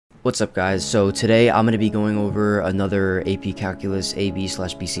What's up, guys? So today I'm going to be going over another AP Calculus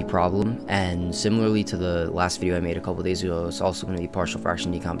AB/BC problem, and similarly to the last video I made a couple days ago, it's also going to be partial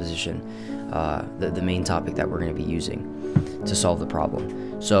fraction decomposition, the main topic that we're going to be using to solve the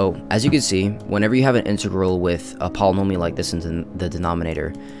problem. So as you can see, whenever you have an integral with a polynomial like this in the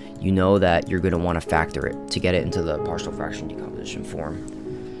denominator, you know that you're going to want to factor it to get it into the partial fraction decomposition form.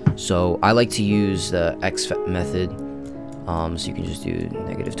 So I like to use the X method. So you can just do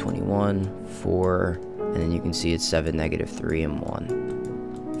 -21, 4, and then you can see it's 7, -3, and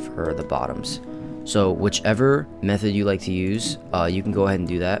 1 for the bottoms. So whichever method you like to use, you can go ahead and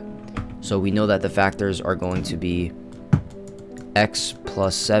do that. So we know that the factors are going to be x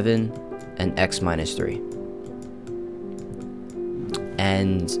plus 7 and x minus 3.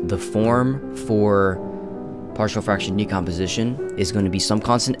 And the form for partial fraction decomposition is going to be some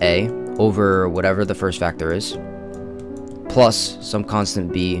constant a over whatever the first factor is, plus some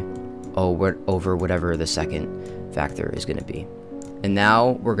constant b over whatever the second factor is going to be. And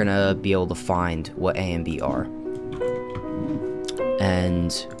now we're going to be able to find what a and b are.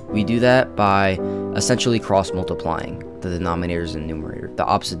 And we do that by essentially cross multiplying the denominators and numerator, the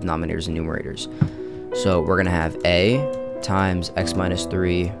opposite denominators and numerators. So we're going to have a times x minus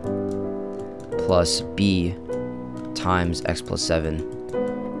 3 plus b times x plus 7.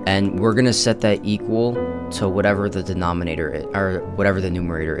 And we're going to set that equal to whatever the denominator is, or whatever the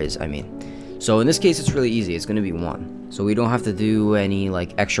numerator is, I mean. So in this case, it's really easy. It's going to be 1. So we don't have to do any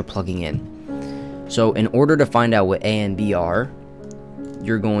like extra plugging in. So in order to find out what a and b are,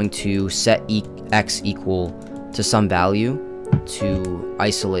 you're going to set x equal to some value to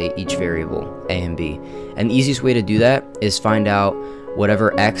isolate each variable, a and b. And the easiest way to do that is find out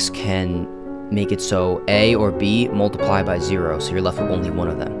whatever x can make it so a or b multiply by 0, so you're left with only one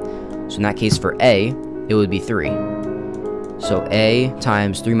of them. So in that case, for a, it would be 3. So a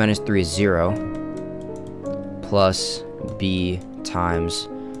times 3 minus 3 is 0, plus b times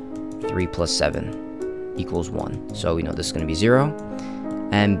 3 plus 7 equals 1. So we know this is going to be 0,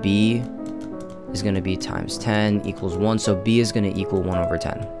 and b is going to be times 10 equals 1, so b is going to equal 1 over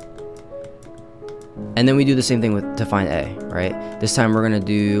 10. And then we do the same thing to find a, right? This time we're going to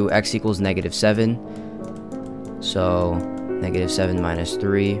do x equals -7. So -7 minus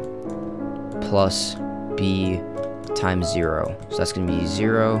 3 plus b times 0. So that's going to be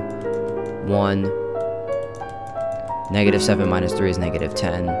 0, 1. -7 minus 3 is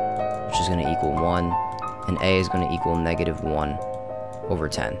 -10, which is going to equal 1. And a is going to equal -1 over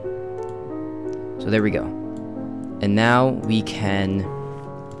 10. So there we go. And now we can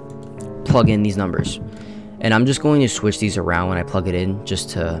plug in these numbers, and I'm just going to switch these around when I plug it in, just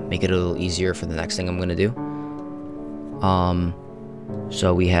to make it a little easier for the next thing I'm going to do.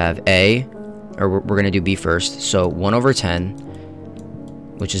 So we have a, or we're going to do b first. So 1 over 10,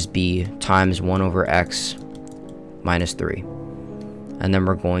 which is b, times 1 over x minus 3. And then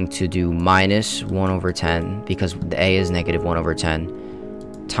we're going to do minus 1 over 10, because the a is -1 over 10,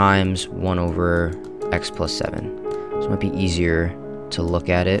 times 1 over x plus 7. So it might be easier to look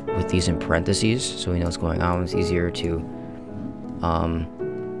at it with these in parentheses, so we know what's going on. It's easier to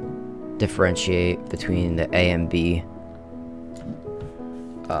differentiate between the a and b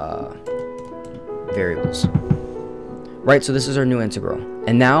variables. Right, so this is our new integral.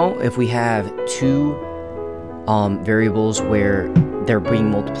 And now if we have two variables where they're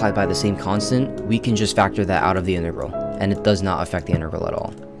being multiplied by the same constant, we can just factor that out of the integral, and it does not affect the integral at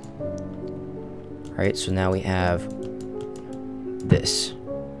all. Right, so now we have this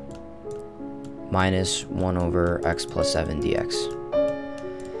minus 1 over x plus 7 dx.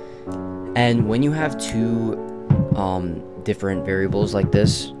 And when you have two different variables like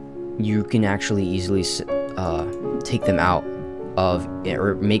this, you can actually easily take them out of,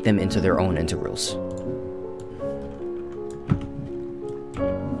 or make them into their own integrals.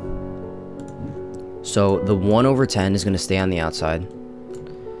 So the 1 over 10 is going to stay on the outside,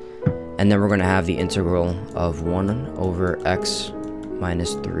 and then we're going to have the integral of 1 over x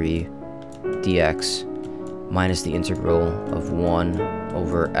minus 3 dx minus the integral of 1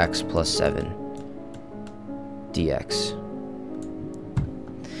 over x plus 7 dx.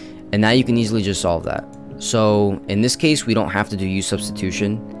 And now you can easily just solve that. So in this case, we don't have to do u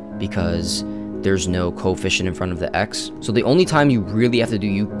substitution because there's no coefficient in front of the x. So the only time you really have to do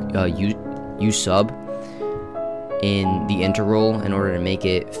u sub in the integral in order to make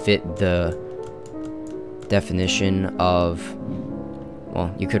it fit the definition of, well,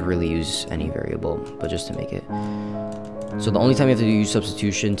 you could really use any variable, but just to make it. So the only time you have to do u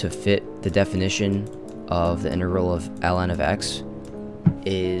substitution to fit the definition of the integral of ln of x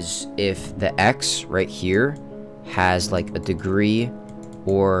is if the x right here has like a degree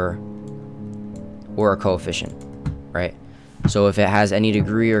or a coefficient, right? So if it has any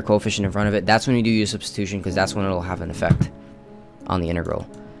degree or coefficient in front of it, that's when you do use substitution, because that's when it'll have an effect on the integral.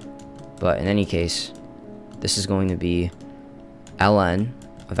 But in any case, this is going to be ln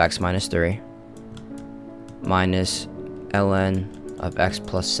of x minus 3 minus ln of x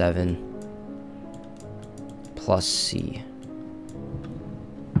plus 7 plus c.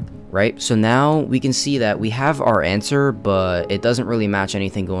 Right? So now we can see that we have our answer, but it doesn't really match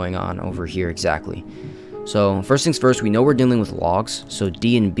anything going on over here exactly. So first things first, we know we're dealing with logs, so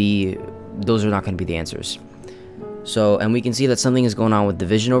D and B, those are not going to be the answers. So, and we can see that something is going on with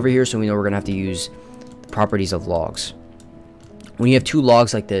division over here, so we know we're going to have to use the properties of logs. When you have two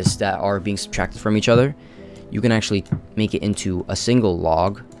logs like this that are being subtracted from each other, you can actually make it into a single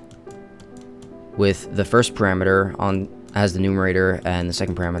log with the first parameter on as the numerator and the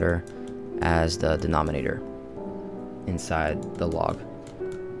second parameter as the denominator inside the log.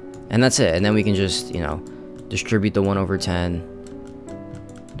 And that's it. And then we can just, you know, distribute the 1 over 10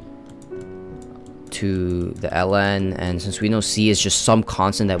 to the ln, and since we know c is just some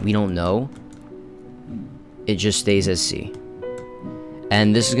constant that we don't know, it just stays as c.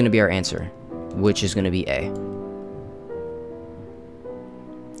 And this is going to be our answer, which is going to be A.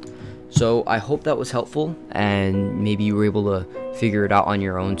 So I hope that was helpful, and maybe you were able to figure it out on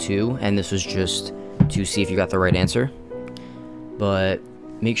your own too, and this was just to see if you got the right answer. But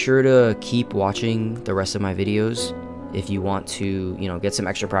make sure to keep watching the rest of my videos if you want to, you know, get some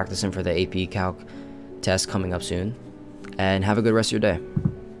extra practice in for the AP Calc test coming up soon. And have a good rest of your day.